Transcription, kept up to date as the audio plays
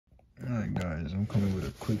Alright guys, I'm coming with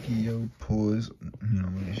a quickie, yo, pause, you know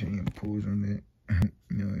what I'm saying, pause on that,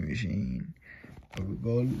 you know what I'm saying, but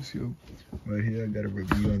regardless, yo, right here I got a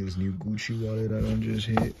review on this new Gucci wallet I done just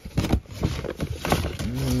hit, you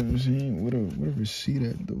know what I'm saying, what a receipt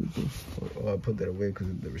at though, what the fuck, oh, I put that away because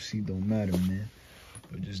the receipt don't matter, man,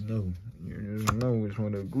 but just know, it's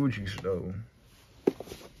one of the Gucci stuff,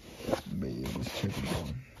 but yeah, let's check it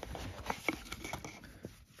out.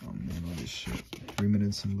 Oh man, all this shit. 3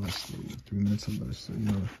 minutes and less, though. 3 minutes or less, so you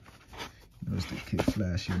know it's the kid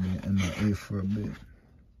flashy, man. MIA for a bit.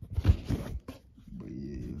 But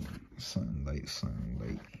yeah, something light.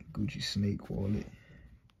 Gucci snake wallet.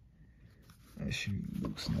 That shit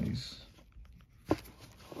looks nice.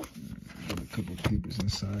 Got a couple papers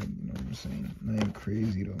inside, you know what I'm saying? Nothing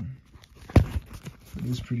crazy though. But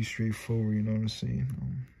it's pretty straightforward, you know what I'm saying?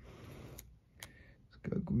 It's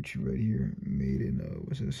got Gucci right here, made in,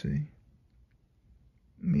 what's that say?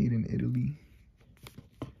 Made in Italy.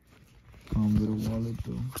 Calm little wallet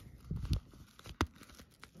though.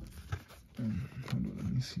 Hold on,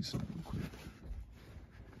 let me see something real quick.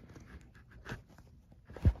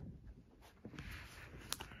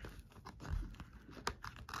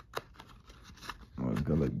 Oh, it's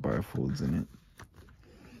got like bifolds in it.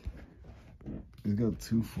 It's got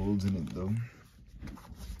 2 folds in it though.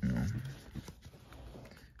 You know,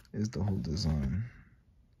 it's the whole design.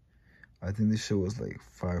 I think this shit was like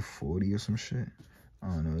 $540 or some shit. I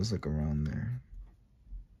don't know, it's like around there.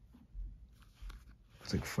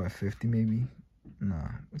 It's like $550 maybe.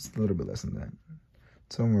 Nah, it's a little bit less than that.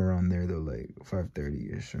 Somewhere around there though, like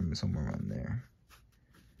 $530-ish or somewhere around there.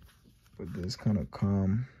 But this kind of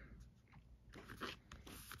calm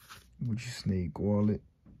Gucci snake wallet.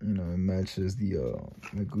 You know, it matches the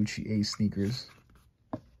Gucci 8 sneakers.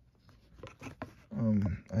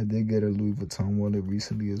 I did get a Louis Vuitton wallet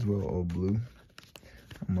recently as well, all blue.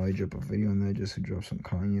 I might drop a video on that just to drop some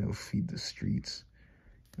Kanye, you know, feed the streets.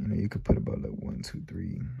 You know, you could put about like 1, 2,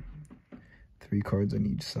 3 cards on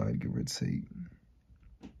each side, give or take.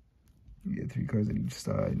 You get 3 cards on each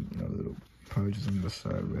side, you know, little pouches on the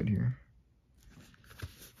side right here.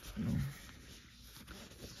 You know.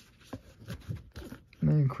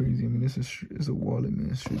 Nothing crazy. I mean, this is a wallet,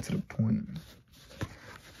 man, straight to the point.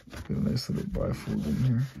 Got a nice little bifold in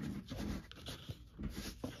here.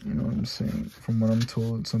 You know what I'm saying? From what I'm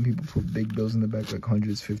told, some people put big bills in the back, like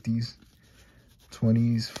 100s, 50s,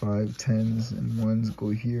 20s, 5, 10s, and 1s go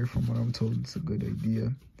here. From what I'm told, it's a good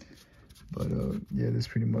idea. But yeah, that's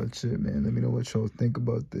pretty much it, man. Let me know what y'all think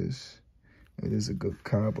about this. If it is a good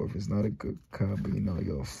cop or if it's not a good cop, but you know,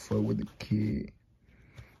 y'all fuck with the kid.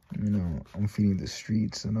 You know, I'm feeding the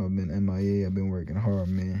streets. I know I've been MIA. I've been working hard,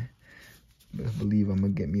 man. Best believe I'm gonna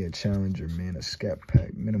get me a Challenger, man. A scat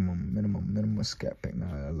pack, minimum scat pack.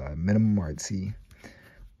 Nah, I lie, minimum RT.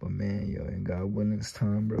 But man, yo, and God willing, it's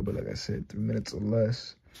time, bro. But like I said, 3 minutes or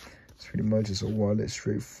less. It's pretty much just a wallet,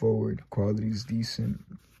 straightforward. Quality's decent.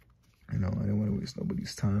 You know, I didn't want to waste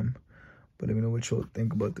nobody's time. But let me know what y'all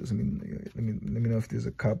think about this. Let me know if there's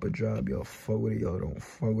a copper job. Y'all fuck with it. Y'all don't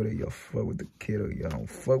fuck with it. Y'all fuck with the kid or y'all don't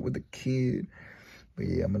fuck with the kid. But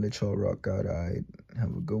yeah, I'm gonna let y'all rock out. All right.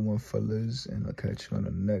 Have a good one, fellas. And I'll catch you on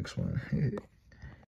the next one.